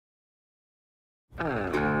Well,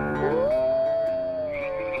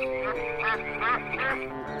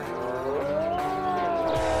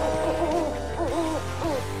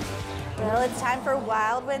 it's time for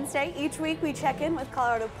Wild Wednesday. Each week we check in with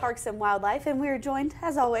Colorado Parks and Wildlife, and we are joined,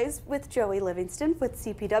 as always, with Joey Livingston with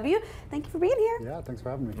CPW. Thank you for being here. Yeah, thanks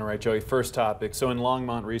for having me. All right, Joey, first topic. So in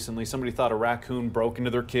Longmont recently, somebody thought a raccoon broke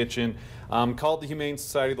into their kitchen, called the Humane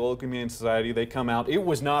Society, the local Humane Society. They come out. It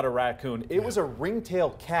was not a raccoon. It was a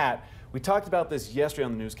ringtail cat. We talked about this yesterday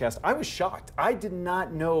on the newscast. I was shocked. I did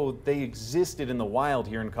not know they existed in the wild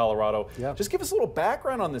here in Colorado. Yeah. Just give us a little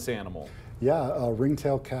background on this animal. Yeah,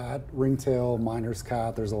 ringtail cat, ringtail miner's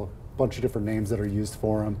cat. There's a bunch of different names that are used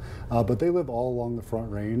for them, but they live all along the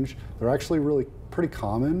Front Range. They're actually really pretty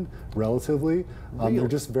common, relatively. They're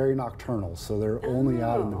just very nocturnal, so they're only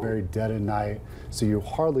out in the very dead of night, so you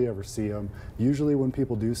hardly ever see them. Usually when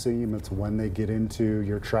people do see them, it's when they get into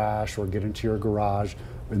your trash or get into your garage,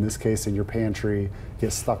 in this case in your pantry,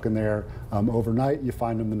 get stuck in there. Overnight, you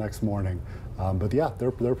find them the next morning. But yeah, they're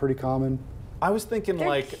pretty common. I was thinking They're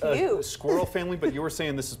like cute. a squirrel family, but you were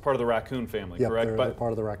saying this is part of the raccoon family, Yep, correct? they're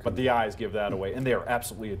part of the raccoon. But the eyes give that away, and they are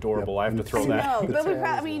absolutely adorable. Yep. I have to throw And that. No, The but tail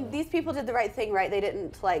I as mean, well. these people did the right thing, right? They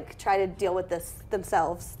didn't like try to deal with this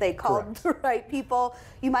themselves. They called the right people.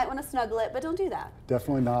 You might want to snuggle it, but don't do that.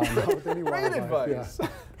 Definitely not with any Great wildlife. advice. Yeah.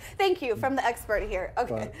 Thank you from the expert here.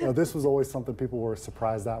 Okay. But this was always something people were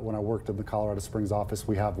surprised at. When I worked in the Colorado Springs office,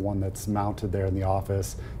 we have one that's mounted there in the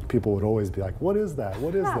office. People would always be like, "What is that?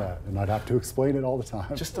 What is that?" And I'd have to explain it all the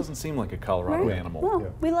time. Just doesn't seem like a Colorado Right. animal. Well, Yeah.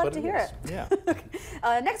 we love But to hear is. it.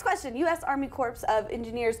 Yeah. Next question. U.S. Army Corps of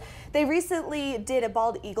Engineers. They recently did a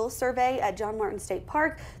bald eagle survey at John Martin State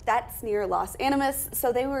Park. That's near Los Animas.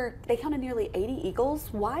 So they counted nearly 80 eagles.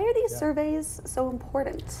 Why are these surveys so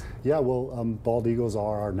important? Yeah, well, bald eagles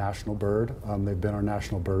are our national bird. They've been our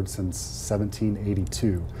national bird since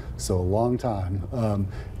 1782, so a long time.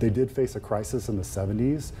 They did face a crisis in the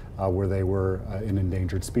 70s where they were an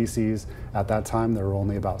endangered species. At that time, there were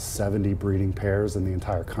only about 70 breeding pairs in the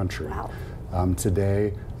entire country. Wow.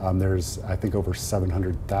 Today, there's, I think, over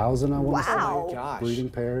 700,000, I want to Wow. say, Gosh. breeding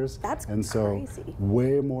pairs. That's and so crazy.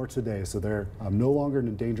 way more today. So they're no longer an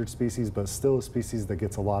endangered species, but still a species that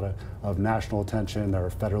gets a lot of national attention. They're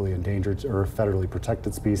a federally endangered or federally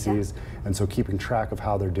protected species. And so keeping track of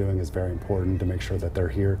how they're doing is very important to make sure that they're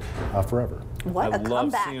here forever. What I a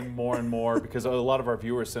love comeback. seeing more and more because a lot of our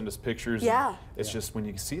viewers send us pictures. Yeah. And it's just when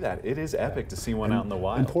you see that, it is epic to see one out in the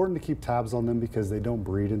wild. Important to keep tabs on them because they don't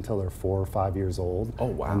breed until they're 4 or 5 years old. Oh,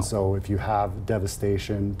 wow. And so if you have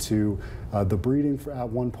devastation to the breeding at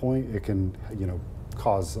one point, it can,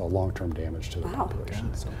 cause long-term damage to the Wow. population.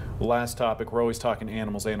 So. Last topic, we're always talking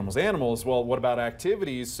animals, animals, animals. Well, what about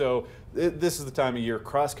activities? So this is the time of year,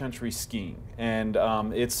 cross-country skiing. And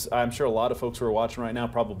I'm sure a lot of folks who are watching right now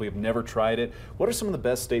probably have never tried it. What are some of the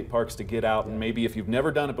best state parks to get out and maybe if you've never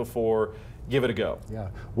done it before, give it a go? Yeah,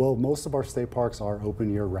 well, most of our state parks are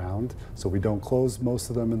open year-round, so we don't close most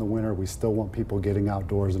of them in the winter. We still want people getting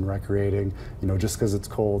outdoors and recreating. Just because it's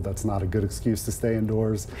cold, that's not a good excuse to stay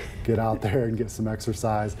indoors. Get out there and get some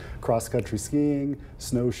exercise. Cross-country skiing,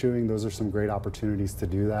 snowshoeing, those are some great opportunities to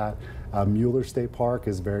do that. Mueller State Park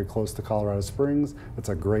is very close to Colorado Springs. It's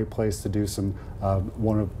a great place to do some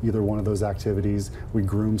either one of those activities. We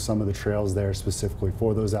groom some of the trails there specifically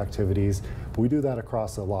for those activities. But we do that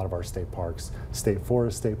across a lot of our state parks. State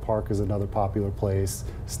Forest State Park is another popular place.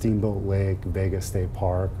 Steamboat Lake, Vega State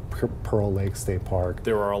Park, Pearl Lake State Park.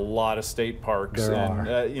 There are a lot of state parks. There and,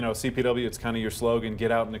 are. CPW, it's kind of your slogan,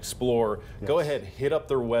 get out and explore. Go ahead, hit up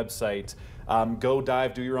their website. Go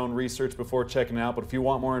dive, do your own research before checking it out. But if you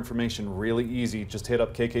want more information, really easy. Just hit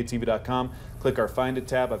up kktv.com, click our Find It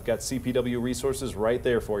tab. I've got CPW resources right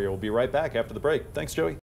there for you. We'll be right back after the break. Thanks, Joey.